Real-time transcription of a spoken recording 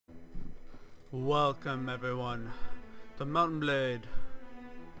Welcome everyone to Mountain Blade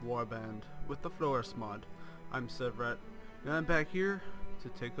Warband with the Floris mod. I'm Sivret, and I'm back here to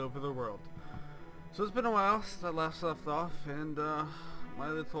take over the world. So it's been a while since I last left off, and my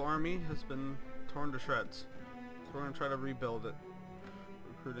little army has been torn to shreds. So we're going to try to rebuild it.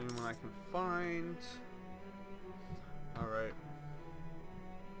 Recruiting when I can find. Alright.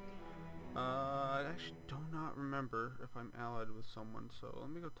 I actually do not remember if I'm allied with someone, so let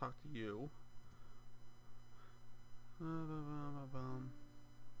me go talk to you.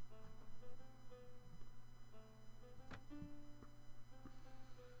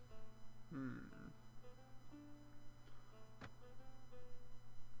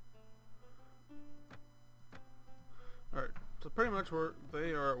 Alright, so pretty much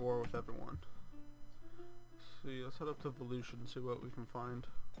they are at war with everyone. Let's see, let's head up to Evolution and see what we can find.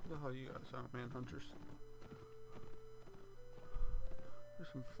 What the hell you guys are, manhunters?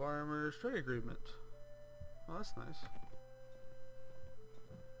 There's some farmers, trade agreement. Oh, that's nice.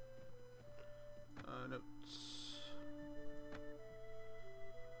 Notes.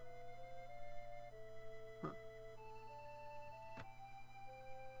 Huh.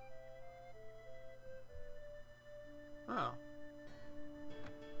 Oh.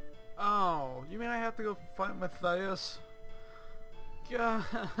 Oh, you mean I have to go fight Matthias? God,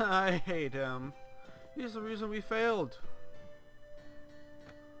 I hate him. He's the reason we failed.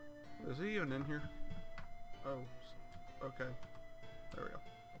 Is he even in here? Oh, okay. There we go.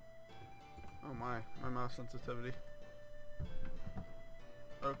 Oh my mouse sensitivity.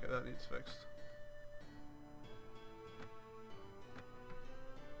 Okay, that needs fixed.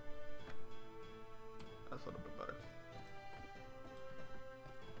 That's a little bit better.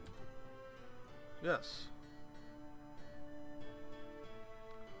 Yes.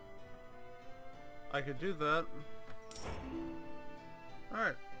 I could do that.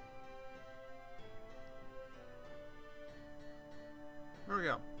 Alright. There we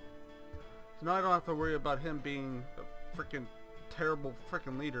go. So now I don't have to worry about him being a freaking terrible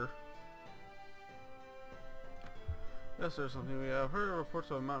freaking leader. Yes, there's something we have heard reports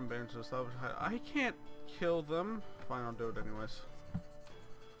of mountain bears and stuff. I can't kill them. Fine, I'll do it anyways.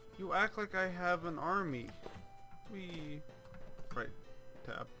 You act like I have an army. Right,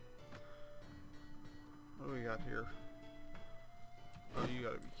 tab. What do we got here? Oh, you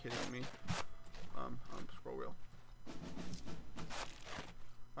gotta be kidding me. Scroll wheel.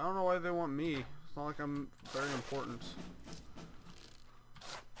 I don't know why they want me. It's not like I'm very important.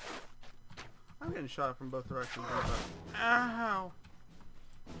 I'm getting shot from both directions. Ow!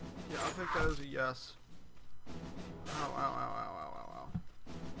 Yeah, I'll take that as a yes. Ow, ow, ow, ow, ow, ow, ow.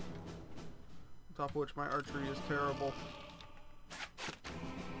 On top of which my archery is terrible.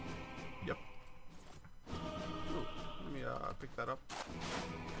 Yep. Ooh, let me pick that up.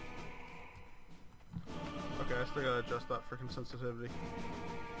 Okay, I still gotta adjust that freaking sensitivity.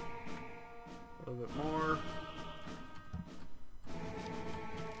 A little bit more.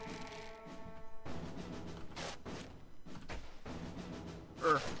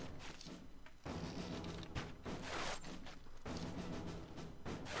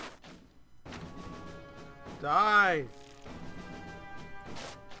 Die!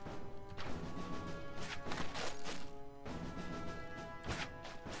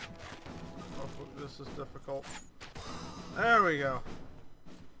 Oh, this is difficult. There we go.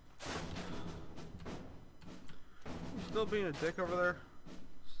 You still being a dick over there?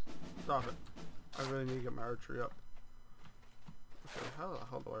 Stop it. I really need to get my archery up. Okay, how the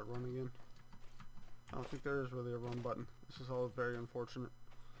hell do I run again? I don't think there is really a run button. This is all very unfortunate.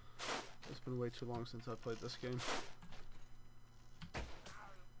 It's been way too long since I played this game.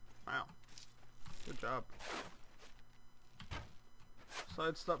 Wow. Good job.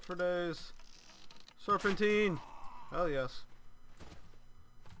 Sidestep for days. Serpentine! Hell yes.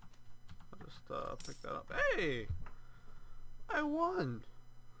 I'll just pick that up. Hey! I won!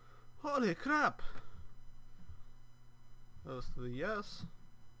 Holy crap! That was to the yes.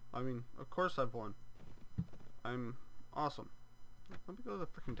 I mean, of course I've won. I'm awesome. Let me go to the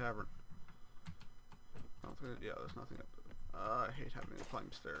freaking tavern. I don't think, yeah, there's nothing up there. I hate having to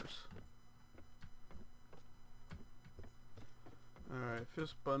climb stairs. Alright,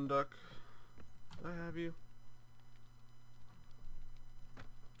 Fist Bunduck. Did I have you?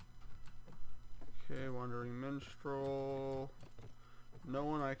 Okay, Wandering Minstrel. No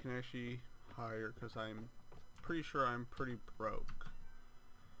one I can actually hire because I'm pretty sure I'm pretty broke.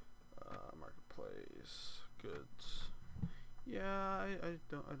 Marketplace. Goods. Yeah, I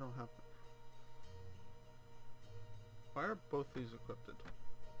don't have. Why are both these equipped?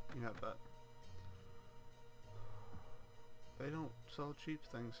 You have that. They don't sell cheap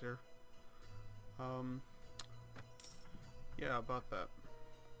things here. Yeah, about that.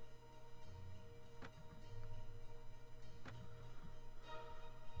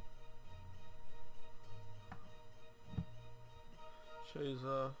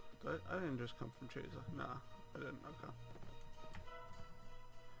 Chesa. I didn't just come from Chesa. Nah, I didn't.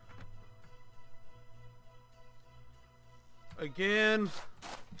 Okay. Again?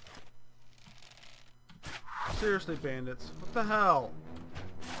 Seriously, bandits. What the hell?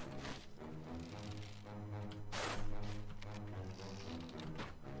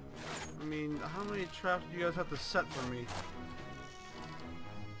 I mean, how many traps do you guys have to set for me?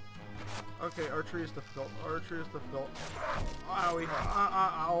 Okay, archery is difficult. Archery is difficult. Owie.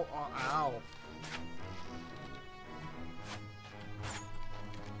 Ow. Ow.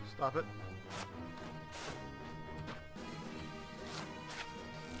 Stop it.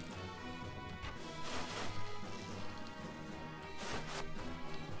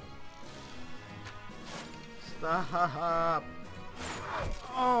 Stop.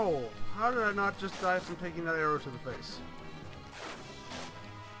 Oh, how did I not just die from taking that arrow to the face?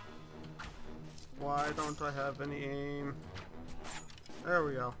 Why don't I have any aim? There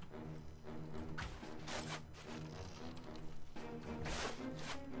we go.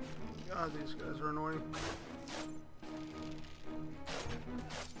 God, these guys are annoying.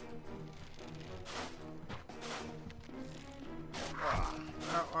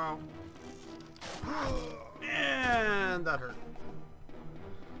 Ow, ow. And that hurt.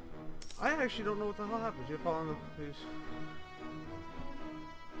 I actually don't know what the hell happened. You fall on the face.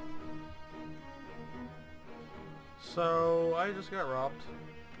 So I just got robbed.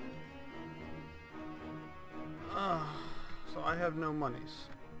 So I have no monies.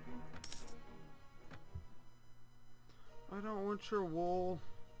 I don't want your wool.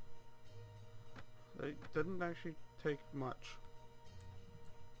 They didn't actually take much.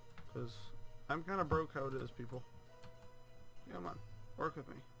 Because I'm kind of broke how it is, people. Come on, work with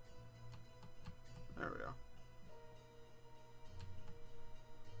me. There we go.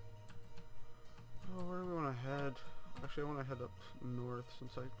 Oh, where do we want to head? Actually, I want to head up north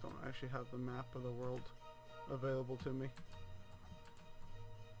since I don't actually have the map of the world available to me.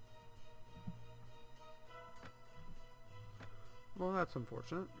 Well, that's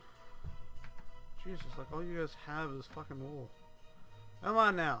unfortunate. Jesus, like all you guys have is fucking wool. Come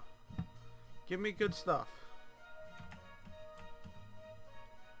on now. Give me good stuff.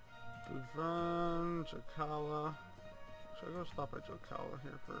 Boudron, Jacala. Should I go stop at Jacala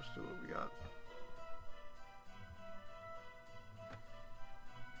here first, see what we got?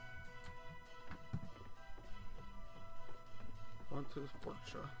 To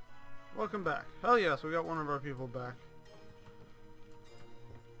Fortune. Welcome back. Hell yes, we got one of our people back.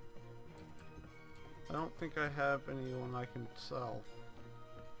 I don't think I have anyone I can sell.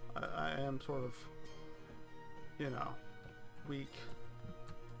 I am sort of, you know, weak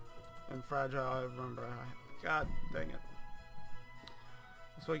and fragile. I remember. God dang it.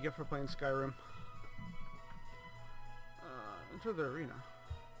 That's what I get for playing Skyrim. Enter the arena.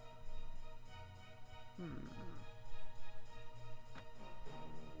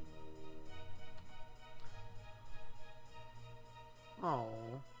 Oh.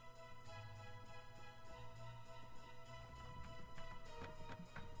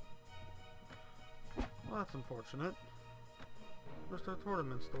 Well, that's unfortunate. There's no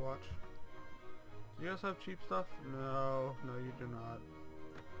tournaments to watch. Do you guys have cheap stuff? No, no you do not.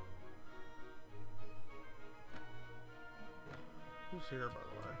 Who's here, by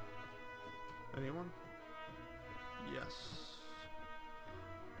the way? Anyone? Yes.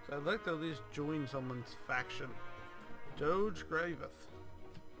 So I'd like to at least join someone's faction. Doge Graveth.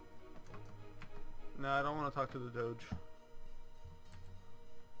 No, I don't want to talk to the Doge.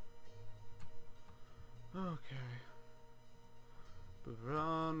 Okay. Move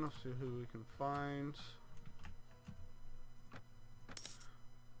on. Let's see who we can find.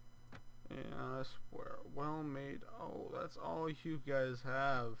 And I swear, well made. Oh, that's all you guys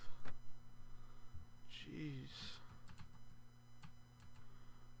have. Jeez.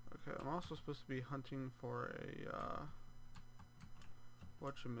 Okay, I'm also supposed to be hunting for a,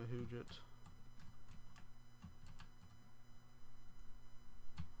 whatchamahooget.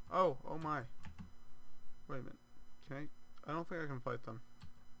 Oh my. Wait a minute. Can I don't think I can fight them.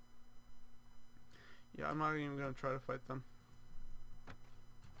 Yeah, I'm not even gonna try to fight them.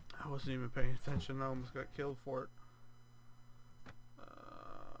 I wasn't even paying attention. I almost got killed for it.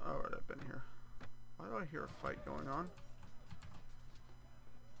 Alright, I've been here. Why do I hear a fight going on?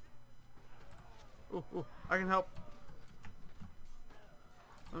 Ooh, I can help.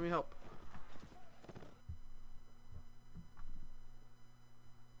 Let me help.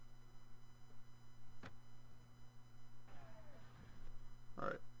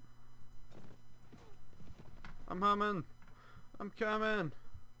 coming. I'm coming.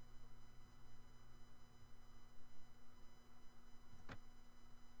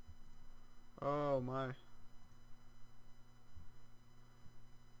 Oh my.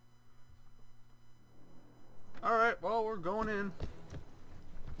 Alright, well, we're going in.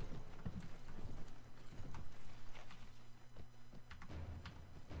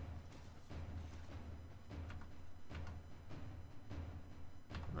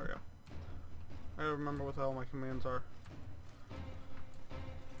 There we go. I gotta remember what the hell my commands are.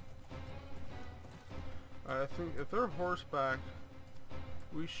 I think if they're horseback,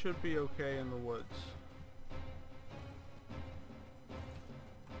 we should be okay in the woods.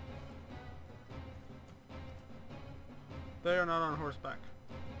 They are not on horseback.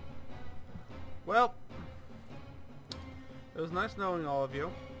 Well, it was nice knowing all of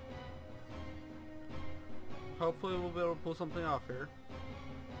you. Hopefully we'll be able to pull something off here.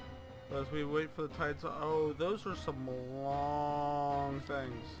 But as we wait for the tides, oh, those are some long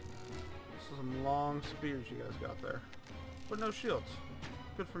things. Those are some long spears you guys got there. But no shields.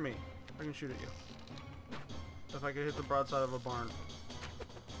 Good for me. I can shoot at you. If I could hit the broadside of a barn.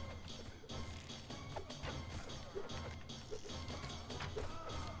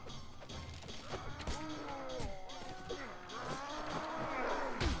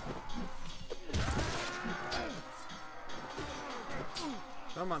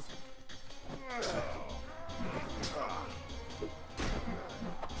 Come on.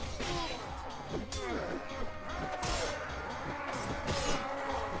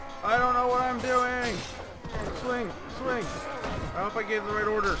 I don't know what I'm doing. Swing, swing. I hope I gave the right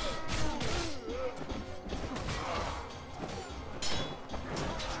orders.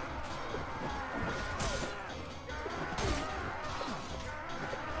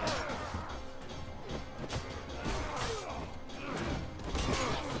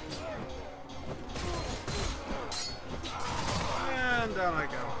 And down I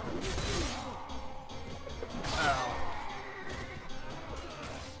go. Ow.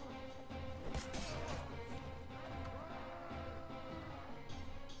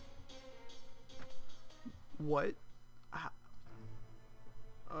 What?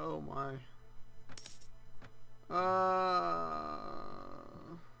 Oh my.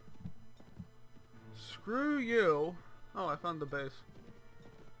 Screw you. Oh, I found the base.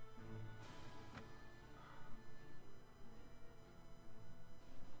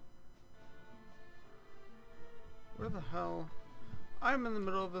 Where the hell? I'm in the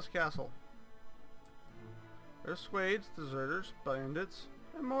middle of this castle. There's Swades, deserters, bandits,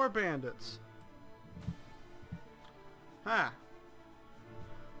 and more bandits. Huh.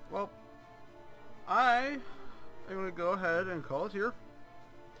 Well, I am going to go ahead and call it here.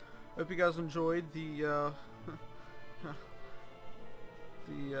 Hope you guys enjoyed the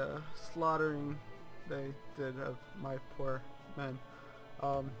slaughtering they did of my poor men.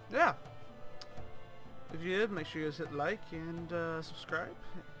 Yeah. If you did, make sure you guys hit like and subscribe.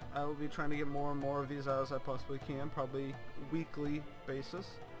 I will be trying to get more and more of these out as I possibly can, probably weekly basis.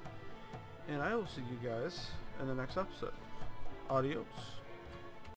 And I will see you guys in the next episode. Adios.